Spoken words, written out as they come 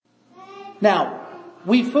Now,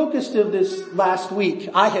 we focused of this last week,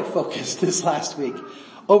 I have focused this last week,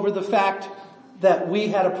 over the fact that we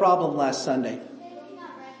had a problem last Sunday.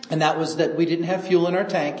 And that was that we didn't have fuel in our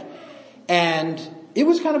tank. And it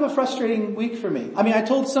was kind of a frustrating week for me. I mean, I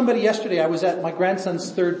told somebody yesterday, I was at my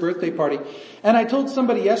grandson's 3rd birthday party, and I told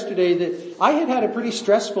somebody yesterday that I had a pretty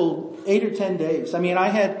stressful 8 or 10 days. I mean, I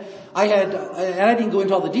had, and I didn't go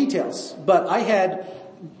into all the details, but I had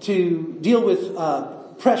to deal with,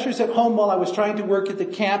 pressures at home while I was trying to work at the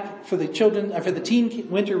camp for the children, for the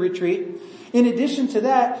teen winter retreat. In addition to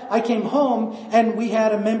that, I came home and we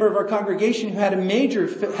had a member of our congregation who had a major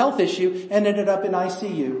health issue and ended up in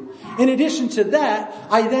ICU. In addition to that,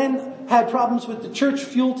 I then had problems with the church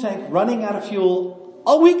fuel tank running out of fuel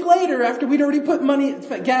a week later after we'd already put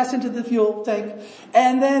gas into the fuel tank.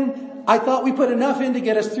 And then I thought we put enough in to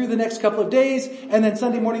get us through the next couple of days, and then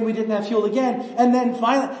Sunday morning we didn't have fuel again. And then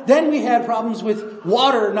finally, we had problems with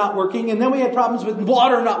water not working, and then we had problems with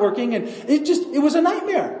water not working, and it was a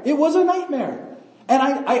nightmare. It was a nightmare. And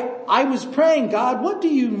I was praying, God, what do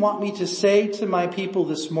you want me to say to my people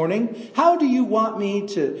this morning? How do you want me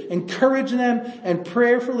to encourage them and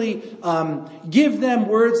prayerfully give them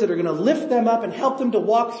words that are going to lift them up and help them to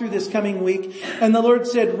walk through this coming week? And the Lord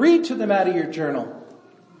said, read to them out of your journal.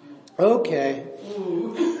 Okay.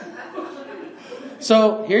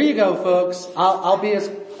 So here you go, folks.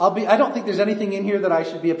 I don't think there's anything in here that I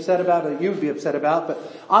should be upset about or you would be upset about, but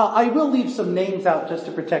I will leave some names out just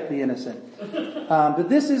to protect the innocent. But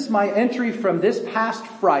this is my entry from this past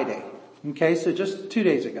Friday. Okay, so just 2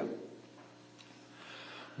 days ago.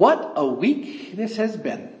 What a week this has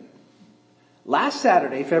been. Last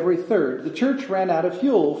Saturday, February 3rd, the church ran out of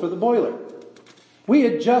fuel for the boiler. We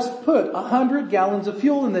had just put 100 gallons of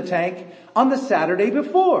fuel in the tank on the Saturday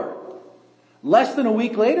before. Less than a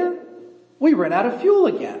week later, we ran out of fuel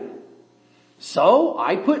again. So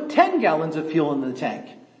I put 10 gallons of fuel in the tank.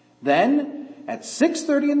 Then at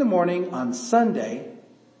 6:30 in the morning on Sunday,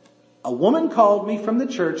 a woman called me from the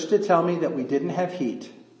church to tell me that we didn't have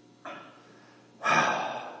heat.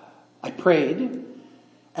 I prayed,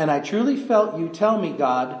 and I truly felt you tell me,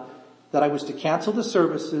 God, that I was to cancel the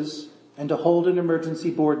services and to hold an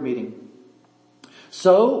emergency board meeting.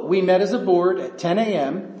 So we met as a board at 10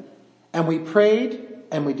 a.m. and we prayed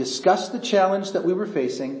and we discussed the challenge that we were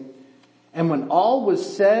facing. And when all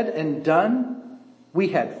was said and done, we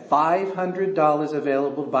had $500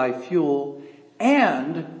 available to buy fuel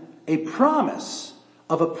and a promise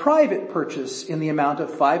of a private purchase in the amount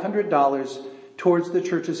of $500 towards the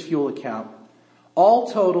church's fuel account.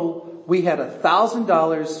 All total, we had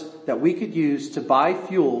 $1,000 that we could use to buy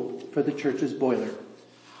fuel for the church's boiler.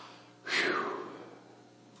 Whew.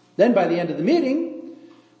 Then by the end of the meeting,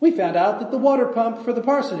 we found out that the water pump for the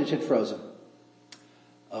parsonage had frozen.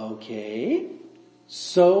 Okay.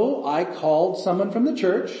 So I called someone from the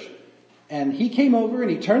church and he came over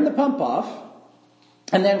and he turned the pump off.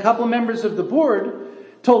 And then a couple of members of the board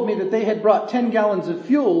told me that they had brought 10 gallons of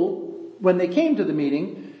fuel when they came to the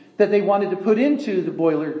meeting that they wanted to put into the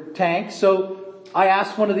boiler tank. So I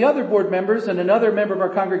asked one of the other board members and another member of our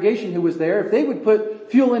congregation who was there if they would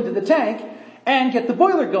put fuel into the tank and get the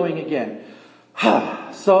boiler going again.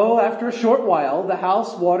 So after a short while, the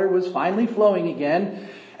house water was finally flowing again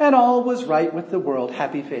and all was right with the world.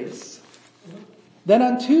 Happy face. Then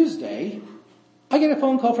on Tuesday, I get a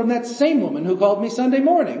phone call from that same woman who called me Sunday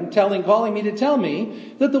morning, calling me to tell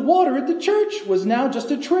me that the water at the church was now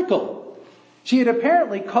just a trickle. She had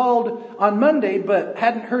apparently called on Monday but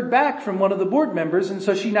hadn't heard back from one of the board members, and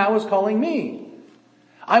so she now was calling me.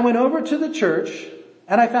 I went over to the church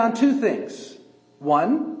and I found two things.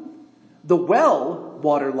 One, the well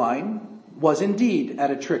water line was indeed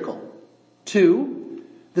at a trickle. Two,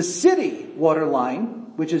 the city water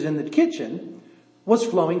line, which is in the kitchen, was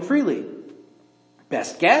flowing freely.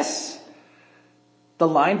 Best guess, the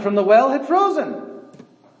line from the well had frozen.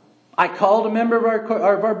 I called a member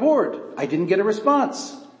of our board. I didn't get a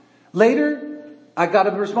response. Later, I got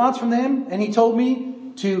a response from them and he told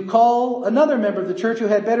me to call another member of the church who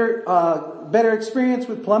had better experience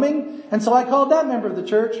with plumbing. And so I called that member of the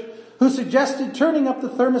church who suggested turning up the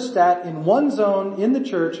thermostat in one zone in the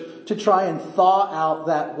church to try and thaw out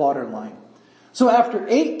that water line. So after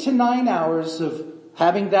 8 to 9 hours of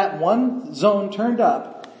having that one zone turned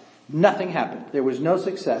up, nothing happened. There was no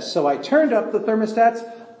success. So I turned up the thermostats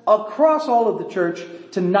across all of the church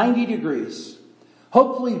to 90 degrees.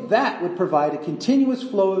 Hopefully that would provide a continuous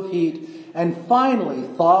flow of heat and finally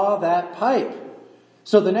thaw that pipe.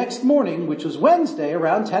 So the next morning, which was Wednesday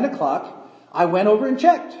around 10 o'clock, I went over and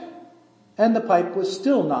checked and the pipe was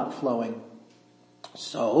still not flowing.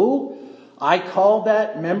 So I called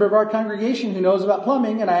that member of our congregation who knows about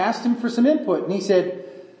plumbing and I asked him for some input, and he said,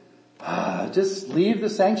 just leave the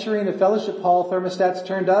sanctuary and the fellowship hall thermostats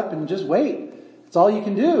turned up and just wait. That's all you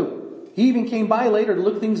can do. He even came by later to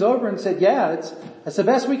look things over and said, yeah, that's the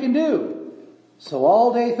best we can do. So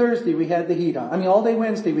all day Thursday we had the heat on. All day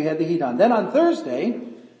Wednesday we had the heat on. Then on Thursday,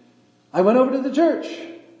 I went over to the church.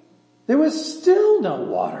 There was still no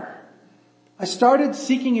water. I started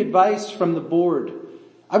seeking advice from the board.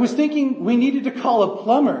 I was thinking we needed to call a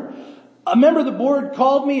plumber. A member of the board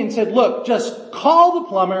called me and said, look, just call the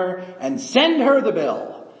plumber and send her the bill.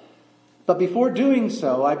 But before doing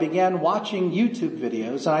so, I began watching YouTube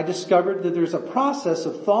videos, and I discovered that there's a process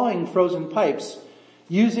of thawing frozen pipes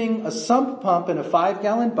using a sump pump in a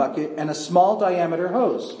 5-gallon bucket and a small diameter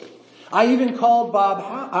hose. I even called Bob,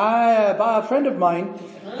 a friend of mine,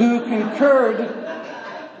 who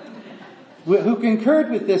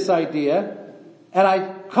concurred with this idea, and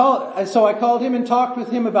I called him and talked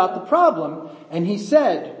with him about the problem, and he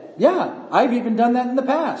said, yeah, I've even done that in the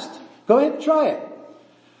past. Go ahead and try it.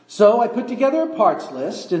 So I put together a parts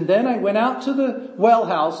list, and then I went out to the well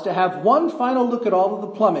house to have one final look at all of the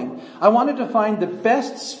plumbing. I wanted to find the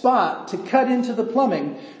best spot to cut into the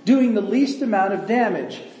plumbing, doing the least amount of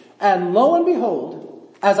damage. And lo and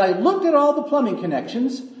behold, as I looked at all the plumbing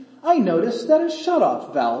connections, I noticed that a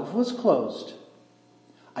shutoff valve was closed.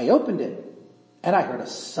 I opened it, and I heard a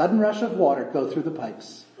sudden rush of water go through the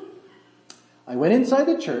pipes. I went inside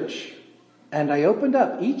the church, and I opened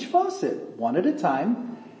up each faucet one at a time,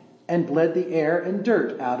 and bled the air and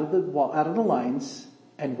dirt out of the lines,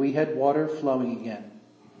 and we had water flowing again.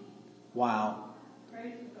 Wow.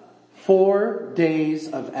 4 days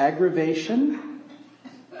of aggravation,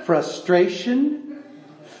 frustration,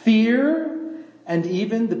 fear, and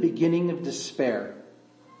even the beginning of despair.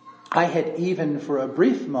 I had even for a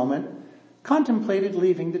brief moment contemplated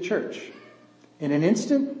leaving the church. In an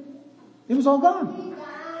instant, it was all gone.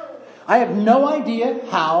 I have no idea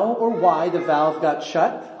how or why the valve got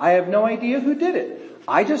shut. I have no idea who did it.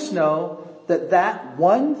 I just know that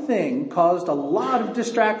one thing caused a lot of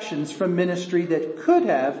distractions from ministry that could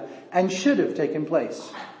have and should have taken place.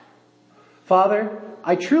 Father,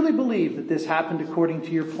 I truly believe that this happened according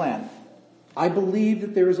to your plan. I believe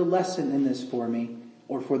that there is a lesson in this for me,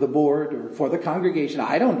 or for the board, or for the congregation.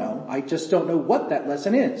 I don't know. I just don't know what that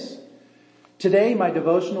lesson is. Today, my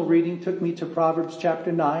devotional reading took me to Proverbs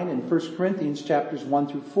chapter 9 and 1 Corinthians chapters 1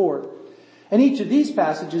 through 4. And each of these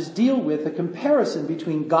passages deal with a comparison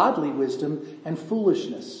between godly wisdom and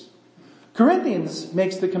foolishness. Corinthians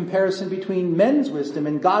makes the comparison between men's wisdom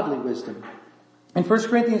and godly wisdom. In 1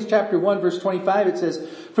 Corinthians chapter 1 verse 25 it says,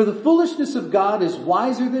 "For the foolishness of God is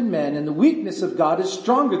wiser than men, and the weakness of God is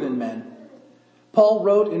stronger than men." Paul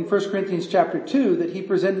wrote in 1 Corinthians chapter 2 that he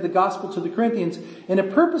presented the gospel to the Corinthians in a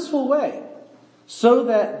purposeful way, so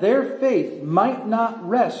that their faith might not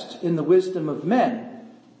rest in the wisdom of men,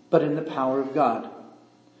 but in the power of God.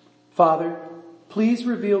 Father, please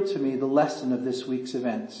reveal to me the lesson of this week's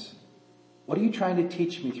events. What are you trying to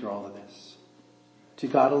teach me through all of this? To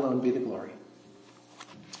God alone be the glory.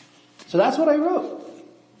 So that's what I wrote.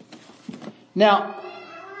 Now,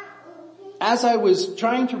 as I was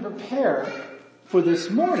trying to prepare for this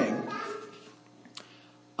morning,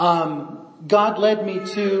 God led me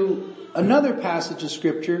to another passage of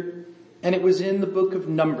scripture, and it was in the book of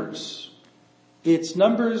Numbers. It's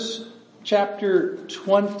Numbers chapter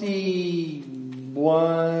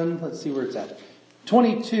 21, let's see where it's at,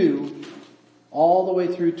 22, all the way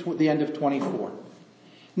through the end of 24.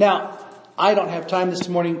 Now, I don't have time this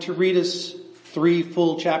morning to read us 3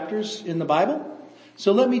 full chapters in the Bible,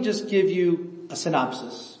 so let me just give you a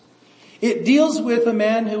synopsis. It deals with a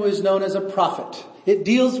man who is known as a prophet. It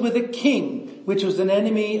deals with a king, which was an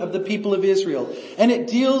enemy of the people of Israel. And it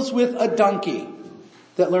deals with a donkey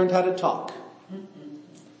that learned how to talk.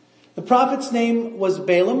 The prophet's name was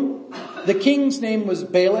Balaam. The king's name was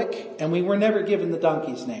Balak, and we were never given the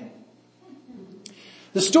donkey's name.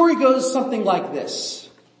 The story goes something like this.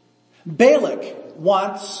 Balak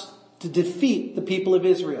wants to defeat the people of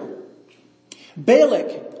Israel.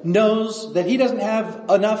 Balak knows that he doesn't have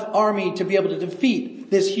enough army to be able to defeat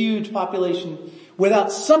this huge population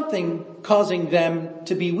without something causing them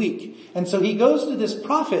to be weak. And so he goes to this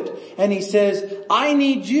prophet and he says, I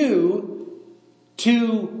need you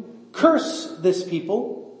to curse this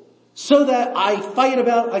people so that I fight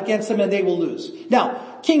against them and they will lose.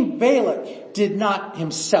 Now, King Balak did not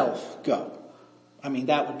himself go.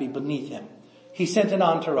 That would be beneath him. He sent an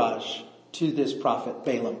entourage to this prophet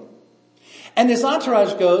Balaam. And this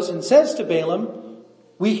entourage goes and says to Balaam,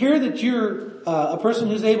 we hear that you're a person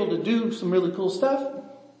who's able to do some really cool stuff.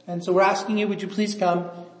 And so we're asking you, would you please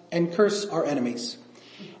come and curse our enemies.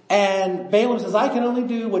 And Balaam says, I can only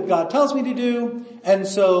do what God tells me to do. And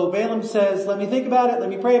so Balaam says, let me think about it, let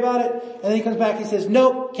me pray about it. And then he comes back, he says,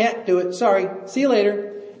 nope, can't do it, sorry, see you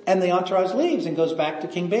later. And the entourage leaves and goes back to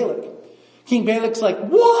King Balak. King Balak's like,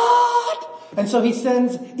 what? And so he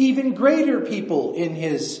sends even greater people in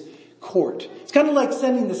his court. It's kind of like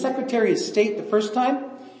sending the Secretary of State the first time,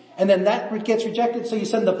 and then that gets rejected, so you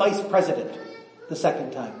send the Vice President the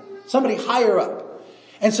second time. Somebody higher up.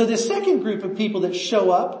 And so this second group of people that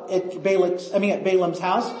show up at Balaam's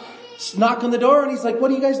house, knock on the door, and he's like,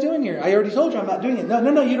 what are you guys doing here? I already told you I'm not doing it.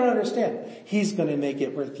 No, you don't understand. He's going to make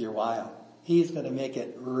it worth your while. He's going to make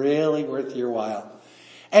it really worth your while.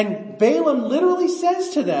 And Balaam literally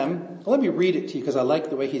says to them, let me read it to you because I like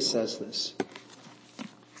the way he says this.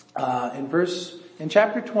 In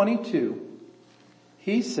chapter 22,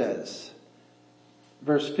 he says,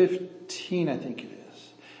 verse 15, I think it is.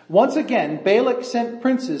 Once again, Balak sent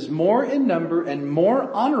princes more in number and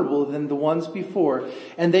more honorable than the ones before.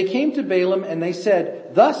 And they came to Balaam and they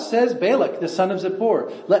said, thus says Balak, the son of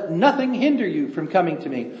Zippor, let nothing hinder you from coming to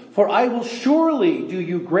me, for I will surely do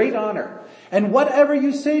you great honor. And whatever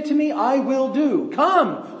you say to me, I will do.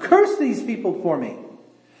 Come, curse these people for me.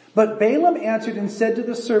 But Balaam answered and said to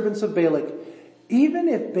the servants of Balak, even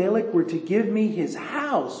if Balak were to give me his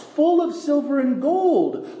house full of silver and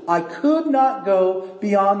gold, I could not go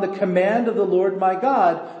beyond the command of the Lord my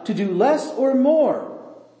God to do less or more.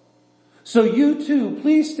 So you too,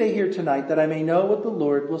 please stay here tonight that I may know what the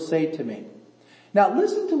Lord will say to me. Now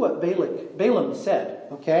listen to what Balaam said,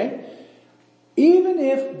 okay? Even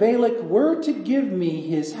if Balak were to give me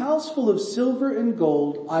his house full of silver and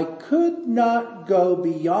gold, I could not go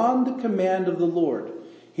beyond the command of the Lord.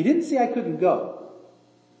 He didn't say I couldn't go.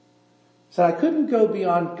 He said I couldn't go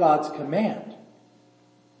beyond God's command.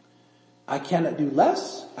 I cannot do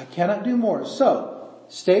less. I cannot do more. So,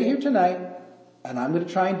 stay here tonight, and I'm going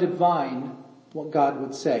to try and divine what God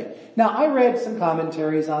would say. Now, I read some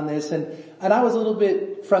commentaries on this, and I was a little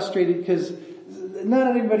bit frustrated because not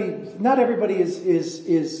everybody is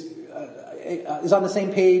on the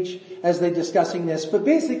same page as they're discussing this. But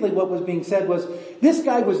basically what was being said was, this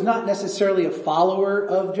guy was not necessarily a follower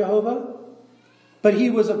of Jehovah, but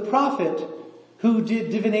he was a prophet who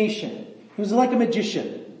did divination. He was like a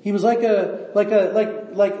magician. He was like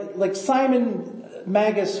Simon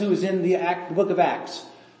Magus, who was in the book of Acts,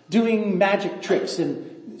 doing magic tricks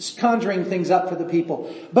and conjuring things up for the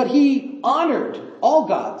people. But he honored all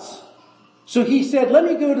gods. So he said, let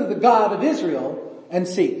me go to the God of Israel and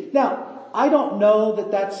see. Now, I don't know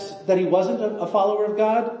that he wasn't a follower of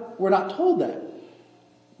God. We're not told that.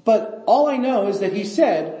 But all I know is that he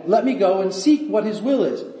said, let me go and seek what his will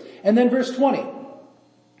is. And then verse 20.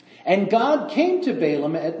 And God came to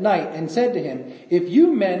Balaam at night and said to him, if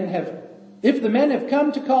the men have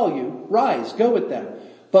come to call you, rise, go with them,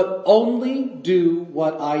 but only do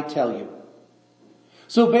what I tell you.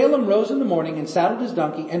 So Balaam rose in the morning and saddled his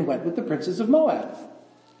donkey and went with the princes of Moab.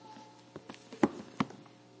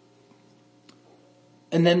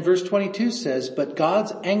 And then verse 22 says, but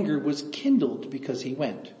God's anger was kindled because he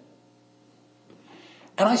went.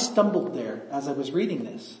 And I stumbled there as I was reading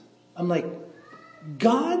this. I'm like,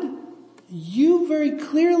 God, you very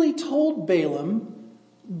clearly told Balaam,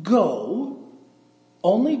 go,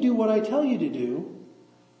 only do what I tell you to do.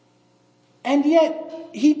 And yet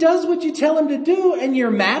he does what you tell him to do and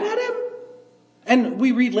you're mad at him? And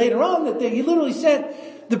we read later on that he literally said,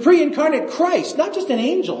 the pre-incarnate Christ, not just an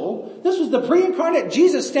angel. This was the pre-incarnate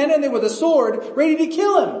Jesus standing there with a sword ready to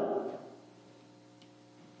kill him.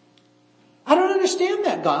 I don't understand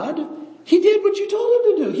that, God. He did what you told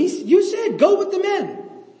him to do. You said, go with the men.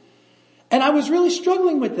 And I was really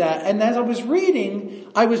struggling with that. And as I was reading,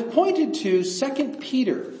 I was pointed to 2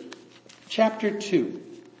 Peter chapter 2.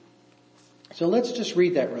 So let's just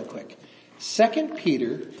read that real quick. 2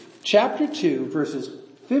 Peter chapter 2 verses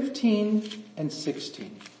 15 and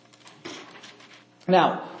 16.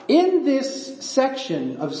 Now, in this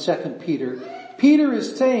section of 2 Peter, Peter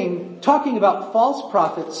is talking about false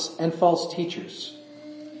prophets and false teachers.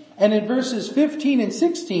 And in verses 15 and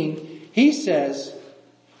 16, he says,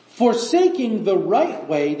 forsaking the right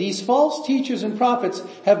way, these false teachers and prophets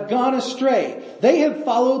have gone astray. They have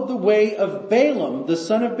followed the way of Balaam, the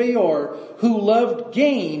son of Beor, who loved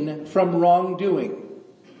gain from wrongdoing,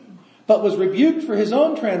 but was rebuked for his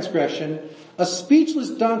own transgression. A speechless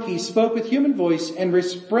donkey spoke with human voice and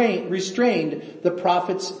restrained the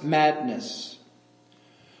prophet's madness.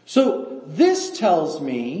 So this tells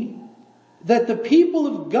me that the people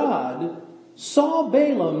of God saw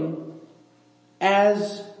Balaam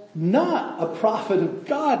as not a prophet of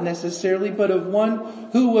God necessarily, but of one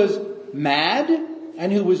who was mad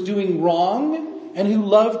and who was doing wrong and who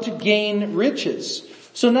loved to gain riches.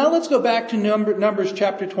 So now let's go back to Numbers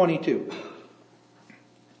chapter 22.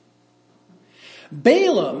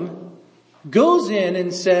 Balaam goes to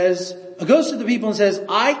the people and says,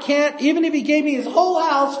 I can't, even if he gave me his whole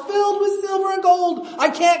house filled with silver and gold, I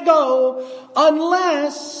can't go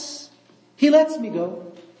unless he lets me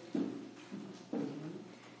go.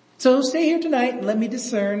 So stay here tonight and let me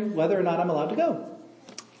discern whether or not I'm allowed to go.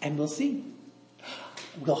 And we'll see.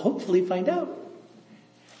 We'll hopefully find out.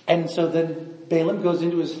 And so then Balaam goes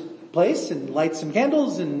into his place and lights some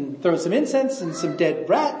candles and throws some incense and some dead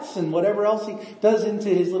rats and whatever else he does into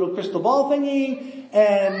his little crystal ball thingy,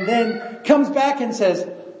 and then comes back and says,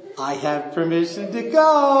 I have permission to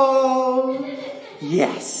go.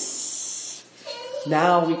 Yes.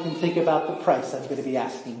 Now we can think about the price I'm going to be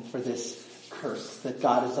asking for this curse that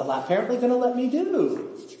God is apparently going to let me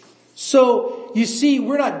do. So, you see,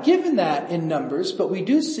 we're not given that in Numbers, but we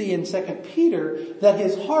do see in 2 Peter that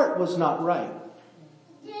his heart was not right.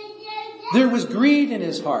 There was greed in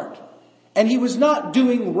his heart. And he was not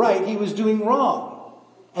doing right, he was doing wrong.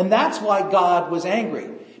 And that's why God was angry.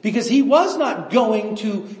 Because he was not going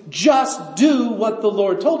to just do what the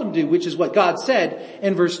Lord told him to do, which is what God said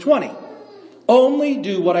in verse 20. Only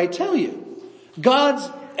do what I tell you. God's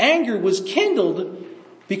anger was kindled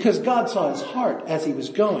because God saw his heart as he was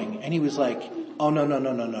going, and he was like, oh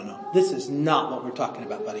no. This is not what we're talking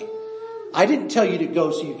about, buddy. I didn't tell you to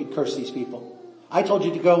go so you could curse these people. I told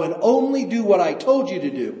you to go and only do what I told you to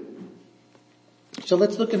do. So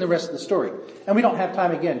let's look in the rest of the story. And we don't have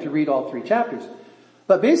time again to read all 3 chapters.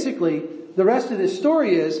 But basically, the rest of this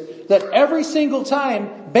story is that every single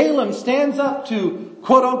time Balaam stands up to,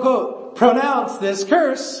 quote unquote, pronounce this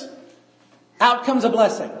curse, out comes a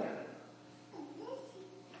blessing.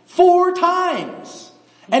 4 times.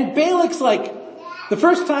 And Balak's like, the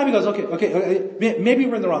first time he goes, okay, maybe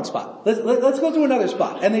we're in the wrong spot. Let's go to another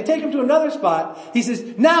spot. And they take him to another spot. He says,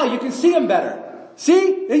 now you can see him better.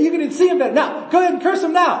 See? You can see him better. Now, go ahead and curse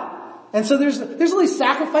him now. And so there's all these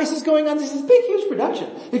sacrifices going on. This is a big, huge production.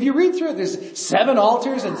 If you read through it, there's 7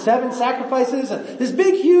 altars and 7 sacrifices and this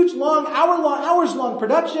big, huge, hours long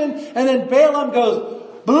production. And then Balaam goes,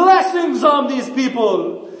 blessings on these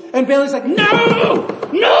people. And Balaam's like, no!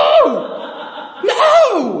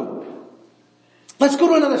 Let's go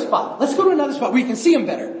to another spot. Where you can see him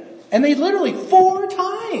better. And they literally 4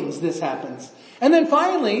 times this happens. And then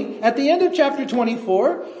finally, at the end of chapter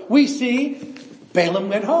 24, we see Balaam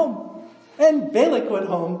went home. And Balak went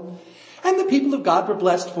home. And the people of God were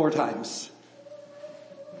blessed 4 times.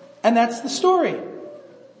 And that's the story.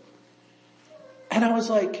 And I was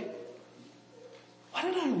like, what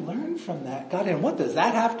did I learn from that, God? And what does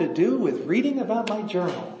that have to do with reading about my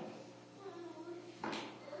journal?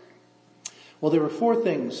 Well, there were 4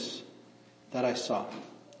 things that I saw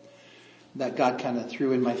that God kind of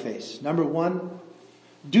threw in my face. Number 1,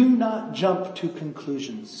 do not jump to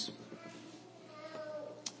conclusions.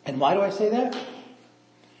 And why do I say that?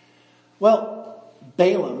 Well,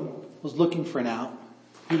 Balaam was looking for an out.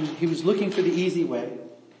 He was looking for the easy way,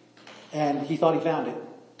 and he thought he found it.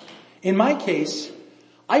 In my case,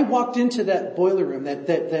 I walked into that boiler room,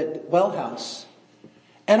 that well house,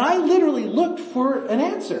 and I literally looked for an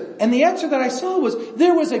answer. And the answer that I saw was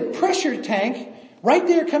there was a pressure tank right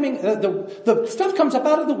there coming, the stuff comes up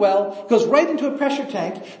out of the well, goes right into a pressure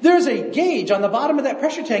tank. There's a gauge on the bottom of that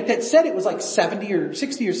pressure tank that said it was like 60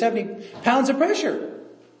 or 70 pounds of pressure.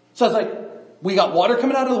 So I was like, we got water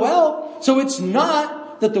coming out of the well. So it's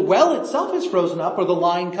not that the well itself is frozen up or the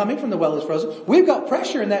line coming from the well is frozen. We've got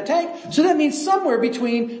pressure in that tank. So that means somewhere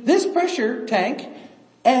between this pressure tank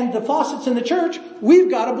and the faucets in the church,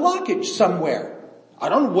 we've got a blockage somewhere. I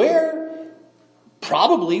don't know where.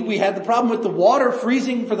 Probably we had the problem with the water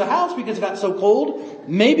freezing for the house because it got so cold.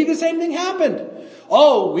 Maybe the same thing happened.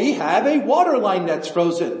 Oh, we have a water line that's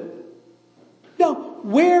frozen. Now,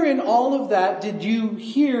 where in all of that did you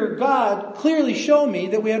hear God clearly show me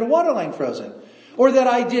that we had a water line frozen? Or that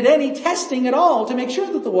I did any testing at all to make sure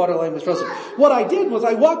that the water line was frozen? What I did was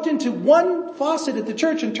I walked into one faucet at the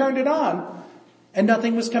church and turned it on, and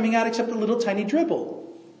nothing was coming out except a little tiny dribble.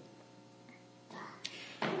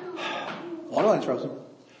 Water line's frozen.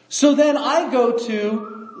 So then I go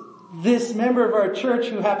to this member of our church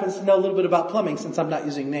who happens to know a little bit about plumbing, since I'm not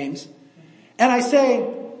using names. And I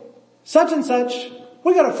say, such and such,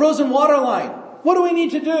 we got a frozen water line. What do we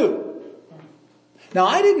need to do? Now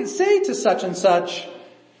I didn't say to such and such,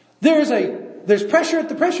 there's pressure at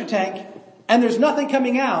the pressure tank and there's nothing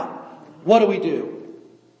coming out. What do we do?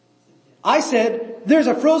 I said, there's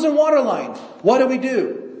a frozen water line. What do we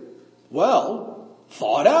do? Well,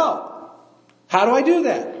 thaw it out. How do I do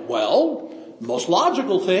that? Well, most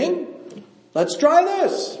logical thing. Let's try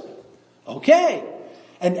this. Okay.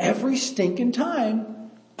 And every stinking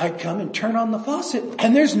time I'd come and turn on the faucet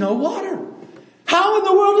and there's no water. How in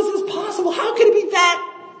the world is this possible? How can it be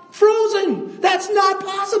that frozen? That's not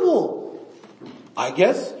possible. I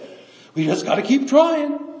guess we just gotta keep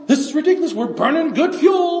trying. This is ridiculous. We're burning good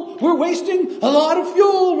fuel. We're wasting a lot of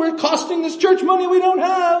fuel. We're costing this church money we don't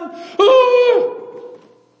have. Ah!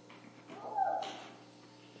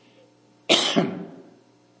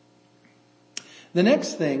 The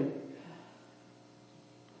next thing,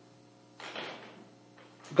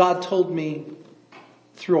 God told me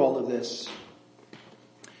through all of this.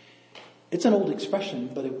 It's an old expression,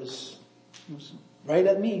 but it was right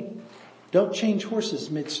at me. Don't change horses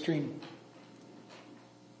midstream.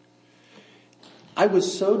 I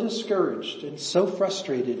was so discouraged and so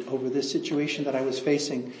frustrated over this situation that I was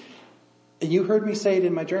facing. And you heard me say it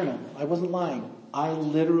in my journal. I wasn't lying. I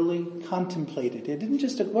literally contemplated.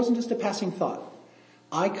 It wasn't just a passing thought.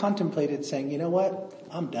 I contemplated saying, you know what?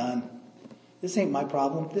 I'm done. This ain't my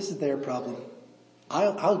problem. This is their problem.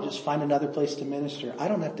 I'll just find another place to minister. I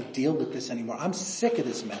don't have to deal with this anymore. I'm sick of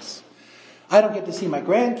this mess. I don't get to see my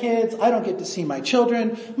grandkids. I don't get to see my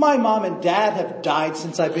children. My mom and dad have died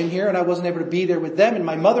since I've been here and I wasn't able to be there with them. And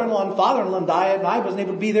my mother-in-law and father-in-law died and I wasn't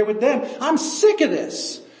able to be there with them. I'm sick of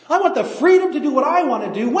this. I want the freedom to do what I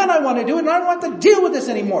want to do when I want to do it, and I don't want to deal with this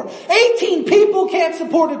anymore. 18 people can't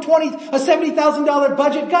support a $70,000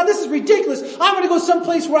 budget. God, this is ridiculous. I want to go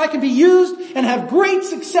someplace where I can be used and have great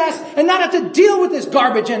success and not have to deal with this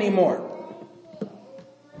garbage anymore.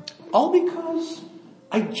 All because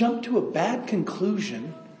I jumped to a bad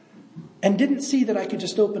conclusion and didn't see that I could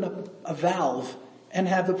just open up a valve and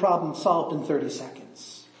have the problem solved in 30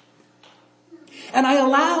 seconds. And I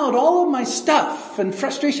allowed all of my stuff and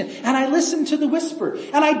frustration, and I listened to the whisper,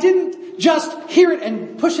 and I didn't just hear it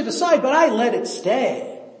and push it aside, but I let it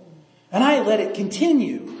stay. And I let it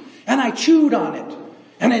continue. And I chewed on it.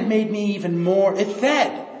 And it made me even more, it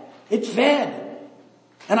fed.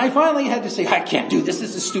 And I finally had to say, I can't do this,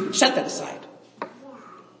 this is stupid, set that aside.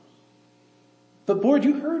 But Lord,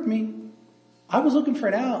 you heard me. I was looking for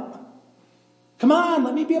an out. Come on,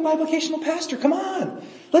 let me be a bivocational pastor. Come on.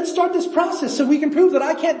 Let's start this process so we can prove that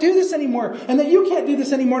I can't do this anymore and that you can't do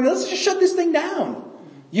this anymore. Now let's just shut this thing down.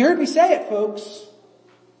 You heard me say it, folks.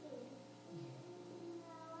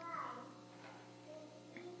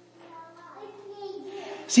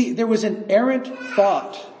 See, there was an errant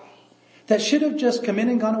thought that should have just come in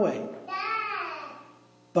and gone away.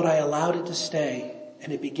 But I allowed it to stay.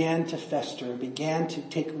 And it began to fester, it began to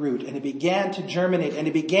take root, and it began to germinate, and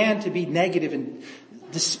it began to be negative and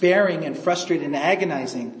despairing and frustrated and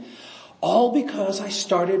agonizing. All because I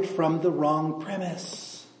started from the wrong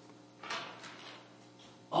premise.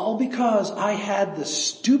 All because I had the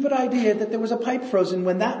stupid idea that there was a pipe frozen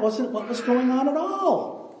when that wasn't what was going on at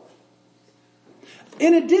all.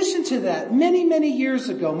 In addition to that, many, many years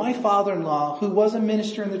ago, my father-in-law, who was a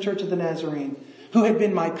minister in the Church of the Nazarene, who had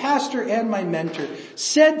been my pastor and my mentor,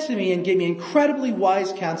 said to me and gave me incredibly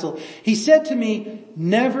wise counsel. He said to me,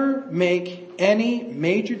 never make any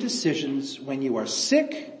major decisions when you are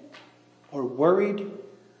sick or worried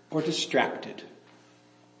or distracted.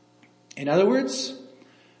 In other words,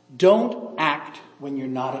 don't act when you're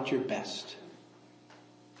not at your best.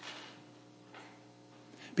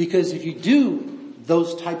 Because if you do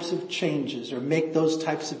those types of changes or make those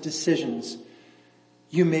types of decisions,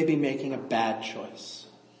 you may be making a bad choice.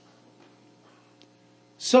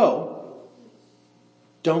 So,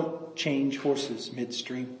 don't change horses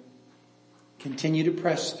midstream. Continue to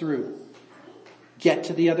press through. Get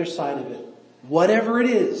to the other side of it. Whatever it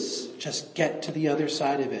is, just get to the other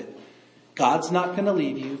side of it. God's not going to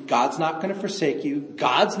leave you. God's not going to forsake you.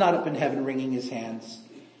 God's not up in heaven wringing his hands.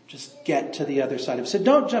 Just get to the other side of it. So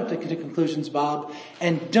don't jump to conclusions, Bob.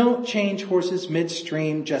 And don't change horses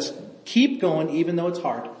midstream. Just keep going even though it's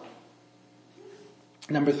hard.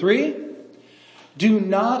 Number 3, do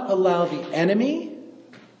not allow the enemy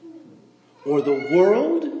or the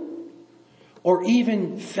world or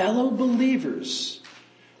even fellow believers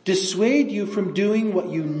dissuade you from doing what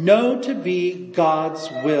you know to be God's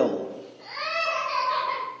will.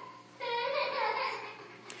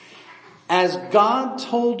 As God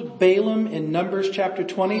told Balaam in Numbers chapter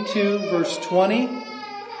 22 verse 20,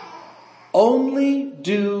 only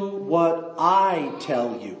do what I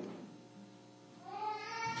tell you.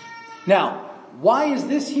 Now, why is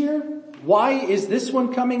this here? Why is this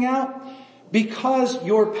one coming out? Because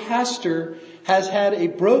your pastor has had a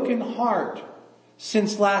broken heart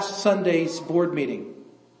since last Sunday's board meeting.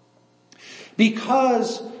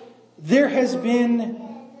 Because there has been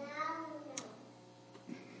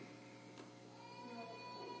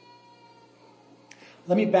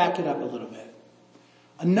Let me back it up a little bit.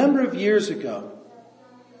 A number of years ago,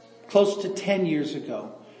 close to 10 years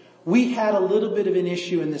ago, we had a little bit of an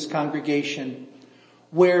issue in this congregation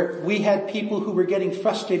where we had people who were getting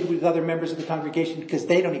frustrated with other members of the congregation because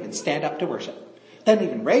they don't even stand up to worship. They don't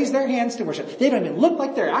even raise their hands to worship. They don't even look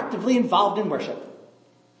like they're actively involved in worship.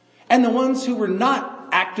 And the ones who were not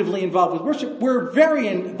actively involved with worship were very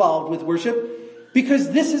involved with worship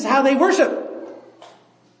because this is how they worship.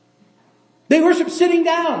 They worship sitting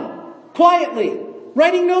down, quietly,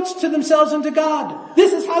 writing notes to themselves and to God.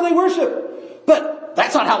 This is how they worship. But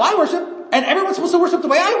that's not how I worship. And everyone's supposed to worship the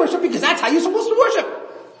way I worship because that's how you're supposed to worship.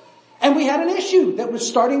 And we had an issue that was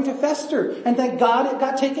starting to fester. And thank God it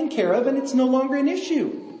got taken care of and it's no longer an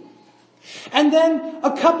issue. And then a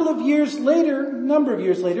number of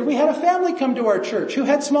years later, we had a family come to our church who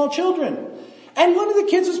had small children. And one of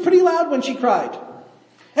the kids was pretty loud when she cried.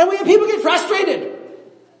 And we had people get frustrated.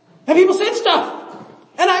 And people said stuff.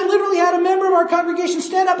 And I literally had a member of our congregation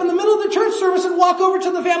stand up in the middle of the church service and walk over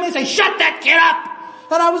to the family and say, "Shut that kid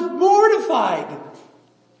up!" And I was mortified.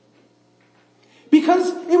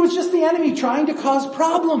 Because it was just the enemy trying to cause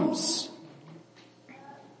problems.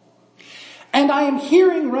 And I am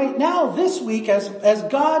hearing right now this week, as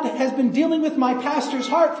God has been dealing with my pastor's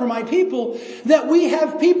heart for my people, that we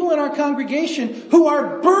have people in our congregation who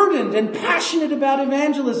are burdened and passionate about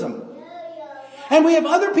evangelism. And we have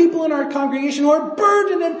other people in our congregation who are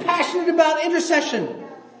burdened and passionate about intercession.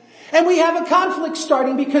 And we have a conflict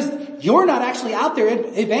starting because you're not actually out there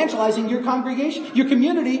evangelizing your congregation, your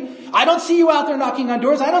community. I don't see you out there knocking on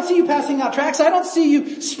doors. I don't see you passing out tracts. I don't see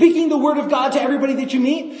you speaking the word of God to everybody that you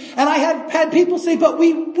meet. And I have had people say, but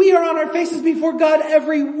we are on our faces before God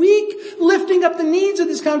every week, lifting up the needs of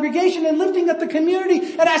this congregation and lifting up the community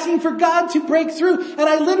and asking for God to break through. And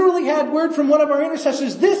I literally had word from one of our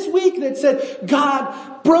intercessors this week that said,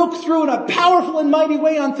 God broke through in a powerful and mighty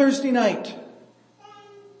way on Thursday night.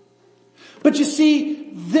 But you see,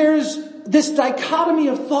 there's this dichotomy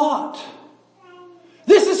of thought.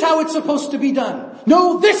 This is how it's supposed to be done.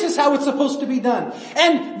 No, this is how it's supposed to be done.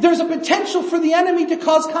 And there's a potential for the enemy to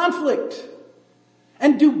cause conflict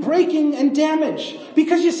and do breaking and damage.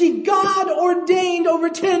 Because you see, God ordained over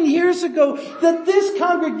 10 years ago that this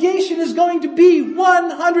congregation is going to be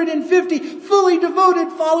 150 fully devoted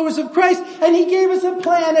followers of Christ. And He gave us a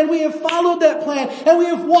plan and we have followed that plan. And we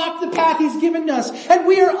have walked the path He's given us. And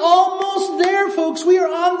we are almost there, folks. We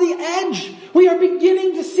are on the edge. We are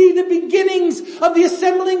beginning to see the beginnings of the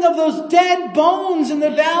assembling of those dead bones in the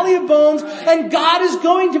valley of bones. And God is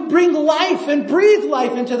going to bring life and breathe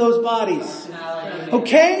life into those bodies.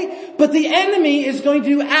 Okay? But the enemy is going to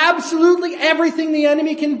do absolutely everything the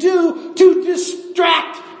enemy can do to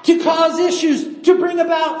distract, to cause issues, to bring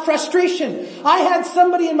about frustration. I had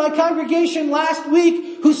somebody in my congregation last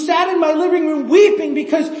week who sat in my living room weeping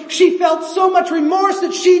because she felt so much remorse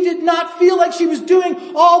that she did not feel like she was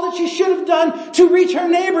doing all that she should have done to reach her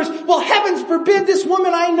neighbors. Well, heavens forbid, this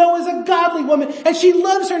woman I know is a godly woman and she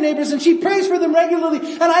loves her neighbors and she prays for them regularly,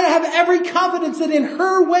 and I have every confidence that in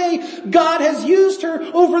her way God has used her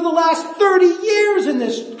over the last 30 years in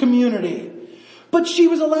this community. But she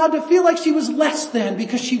was allowed to feel like she was less than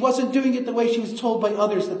because she wasn't doing it the way she was told by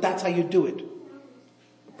others that that's how you do it.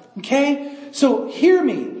 Okay? So hear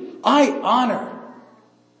me. I honor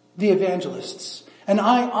the evangelists. And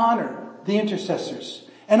I honor the intercessors.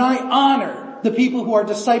 And I honor the people who are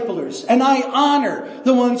disciplers. And I honor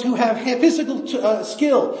the ones who have physical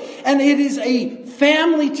skill. And it is a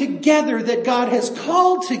family together that God has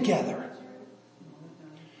called together.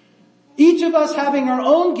 Each of us having our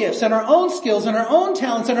own gifts and our own skills and our own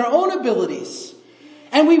talents and our own abilities.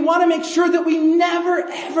 And we want to make sure that we never,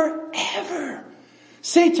 ever, ever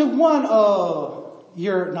say to one, "Oh,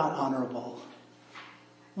 you're not honorable.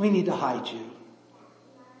 We need to hide you.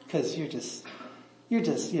 Because you're just,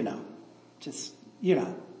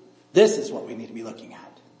 this is what we need to be looking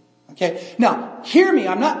at." Okay? Now, hear me.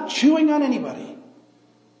 I'm not chewing on anybody.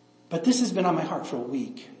 But this has been on my heart for a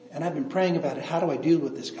week. And I've been praying about it. How do I deal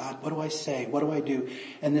with this, God? What do I say? What do I do?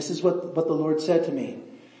 And this is what the Lord said to me.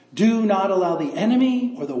 Do not allow the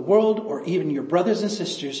enemy or the world or even your brothers and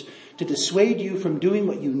sisters to dissuade you from doing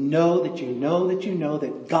what you know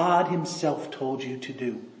that God Himself told you to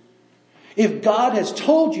do. If God has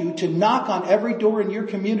told you to knock on every door in your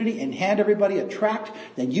community and hand everybody a tract,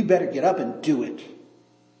 then you better get up and do it.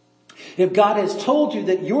 If God has told you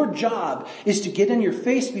that your job is to get in your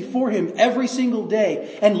face before Him every single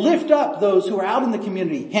day and lift up those who are out in the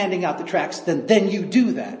community handing out the tracts, then you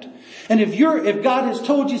do that. And if God has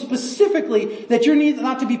told you specifically that you're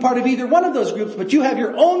not to be part of either one of those groups, but you have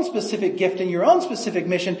your own specific gift and your own specific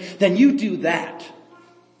mission, then you do that.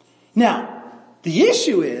 Now, The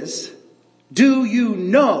issue is, do you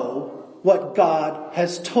know what God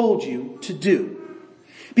has told you to do?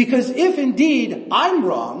 Because if indeed I'm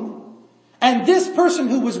wrong, and this person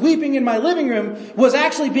who was weeping in my living room was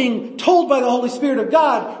actually being told by the Holy Spirit of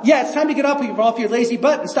God, yeah, it's time to get up off your lazy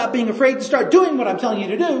butt and stop being afraid to start doing what I'm telling you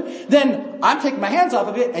to do, then I'm taking my hands off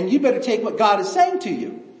of it and you better take what God is saying to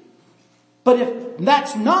you. But if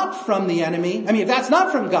that's not from the enemy, if that's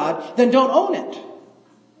not from God, then don't own it.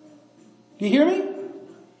 You hear me?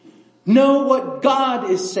 Know what God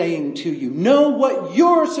is saying to you. Know what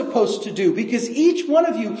you're supposed to do, because each one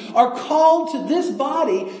of you are called to this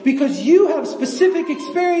body because you have specific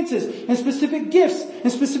experiences and specific gifts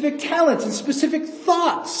and specific talents and specific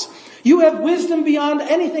thoughts. You have wisdom beyond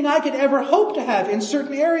anything I could ever hope to have in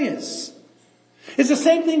certain areas. It's the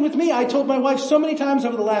same thing with me. I told my wife so many times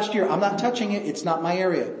over the last year, I'm not touching it. It's not my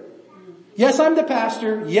area. Yes, I'm the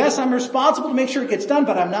pastor. Yes, I'm responsible to make sure it gets done,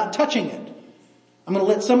 but I'm not touching it. I'm going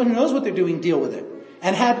to let someone who knows what they're doing deal with it.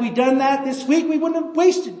 And had we done that this week, we wouldn't have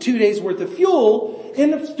wasted 2 days worth of fuel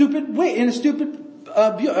in a stupid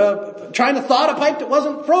trying to thaw a pipe that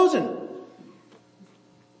wasn't frozen.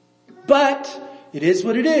 But it is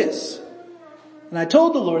what it is. And I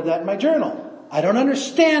told the Lord that in my journal. I don't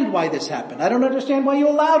understand why this happened. I don't understand why you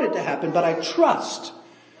allowed it to happen, but I trust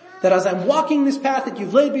that as I'm walking this path that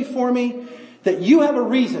you've laid before me, that you have a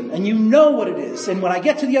reason and you know what it is. And when I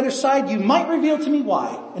get to the other side, you might reveal to me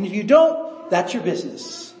why. And if you don't, that's your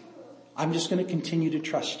business. I'm just going to continue to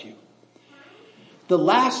trust you. The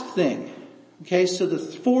last thing, okay, so the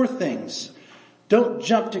 4 things. Don't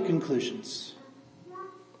jump to conclusions.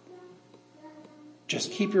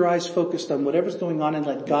 Just keep your eyes focused on whatever's going on and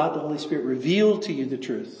let God, the Holy Spirit, reveal to you the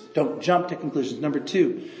truth. Don't jump to conclusions. Number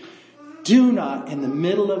 2, do not, in the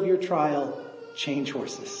middle of your trial, change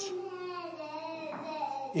horses.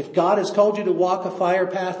 If God has called you to walk a fire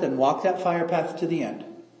path, then walk that fire path to the end.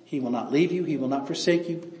 He will not leave you. He will not forsake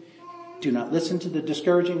you. Do not listen to the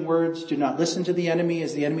discouraging words. Do not listen to the enemy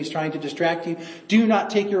as the enemy's trying to distract you. Do not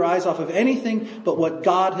take your eyes off of anything but what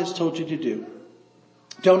God has told you to do.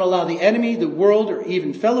 Don't allow the enemy, the world, or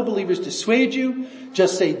even fellow believers dissuade you.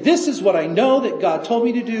 Just say, this is what I know that God told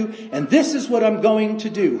me to do, and this is what I'm going to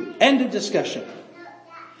do. End of discussion.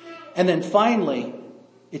 And then finally,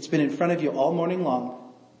 it's been in front of you all morning long.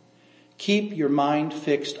 Keep your mind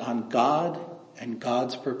fixed on God and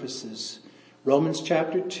God's purposes. Romans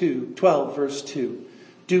chapter 12, verse 2.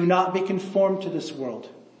 Do not be conformed to this world,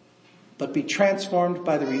 but be transformed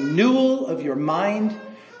by the renewal of your mind,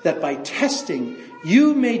 that by testing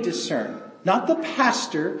you may discern, not the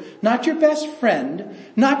pastor, not your best friend,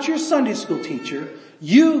 not your Sunday school teacher,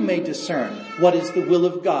 you may discern what is the will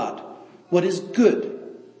of God, what is good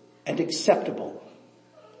and acceptable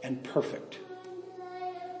and perfect.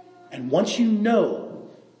 And once you know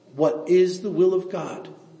what is the will of God,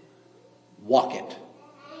 walk it.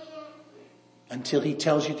 Until he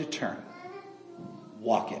tells you to turn.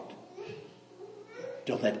 Walk it.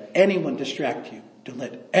 Don't let anyone distract you. Don't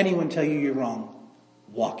let anyone tell you you're wrong.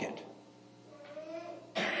 Walk it.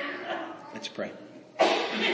 Let's pray.